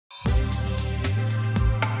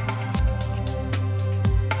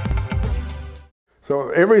So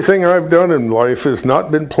everything I've done in life has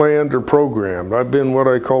not been planned or programmed. I've been what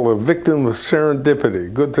I call a victim of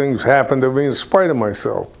serendipity. Good things happen to me in spite of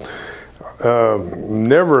myself.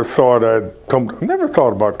 Never thought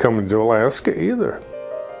about coming to Alaska either.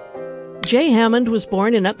 J. Hammond was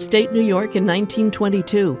born in upstate New York in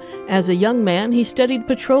 1922. As a young man, he studied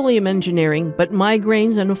petroleum engineering, but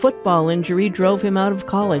migraines and a football injury drove him out of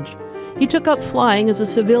college. He took up flying as a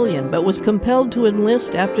civilian, but was compelled to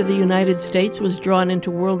enlist after the United States was drawn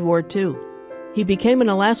into World War II. He became an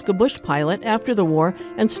Alaska bush pilot after the war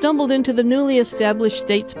and stumbled into the newly established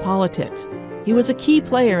state's politics. He was a key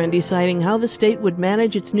player in deciding how the state would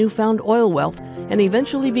manage its newfound oil wealth and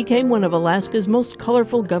eventually became one of Alaska's most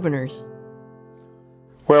colorful governors.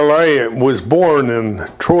 Well, I was born in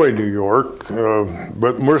Troy, New York,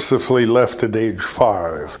 but mercifully left at age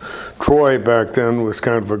 5. Troy back then was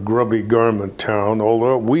kind of a grubby garment town,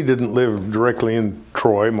 although we didn't live directly in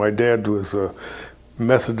Troy. My dad was a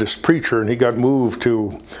Methodist preacher, and he got moved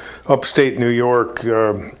to upstate New York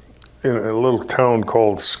in a little town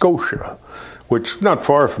called Scotia, which is not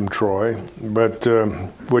far from Troy, but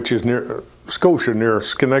which is near Scotia, near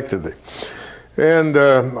Schenectady. And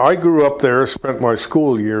I grew up there, spent my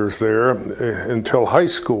school years there until high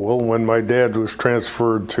school when my dad was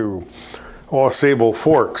transferred to Sable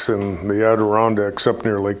Forks in the Adirondacks up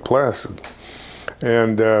near Lake Placid.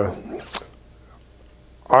 And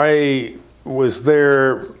I was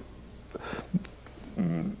there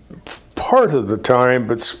part of the time,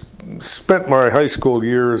 but spent my high school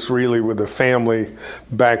years really with a family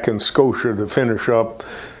back in Scotia to finish up,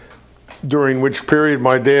 during which period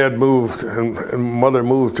my dad moved and mother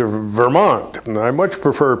moved to Vermont. And I much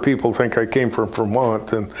prefer people think I came from Vermont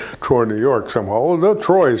than Troy, New York somehow. Although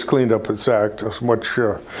Troy has cleaned up its act, it's much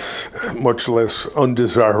less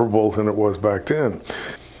undesirable than it was back then.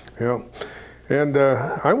 You know. And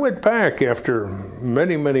I went back after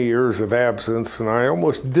many, many years of absence, and I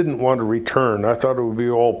almost didn't want to return. I thought it would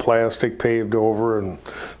be all plastic, paved over and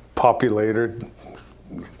populated.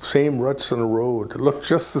 Same ruts in the road. It looked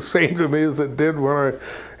just the same to me as it did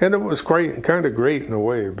and it was kind of great in a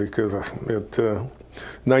way, because it's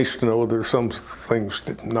nice to know there's some things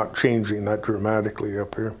not changing that dramatically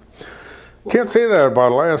up here. Can't say that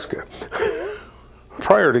about Alaska.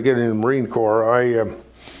 Prior to getting in the Marine Corps, I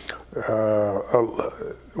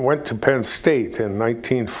went to Penn State in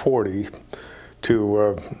 1940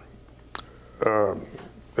 to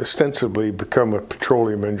ostensibly become a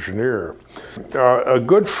petroleum engineer. A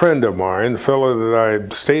good friend of mine, the fellow that I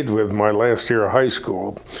stayed with my last year of high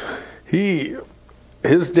school,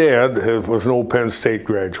 his dad was an old Penn State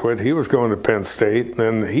graduate. He was going to Penn State,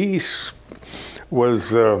 and he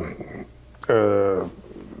was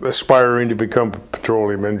aspiring to become a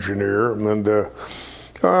petroleum engineer. And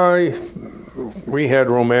we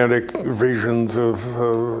had romantic visions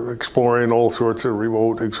of exploring all sorts of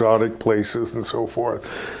remote, exotic places and so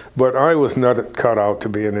forth. But I was not cut out to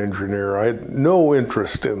be an engineer. I had no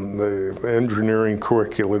interest in the engineering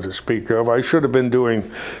curricula to speak of. I should have been doing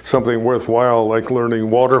something worthwhile, like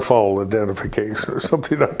learning waterfowl identification or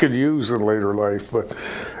something I could use in later life. But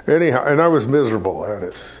anyhow, and I was miserable at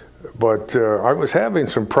it. But I was having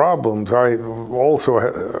some problems. I also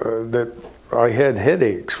I had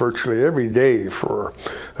headaches virtually every day for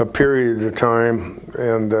a period of time,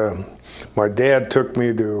 and my dad took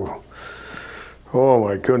me to, oh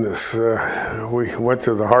my goodness, we went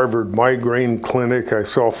to the Harvard migraine clinic. I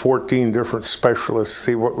saw 14 different specialists to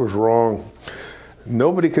see what was wrong.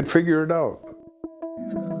 Nobody could figure it out.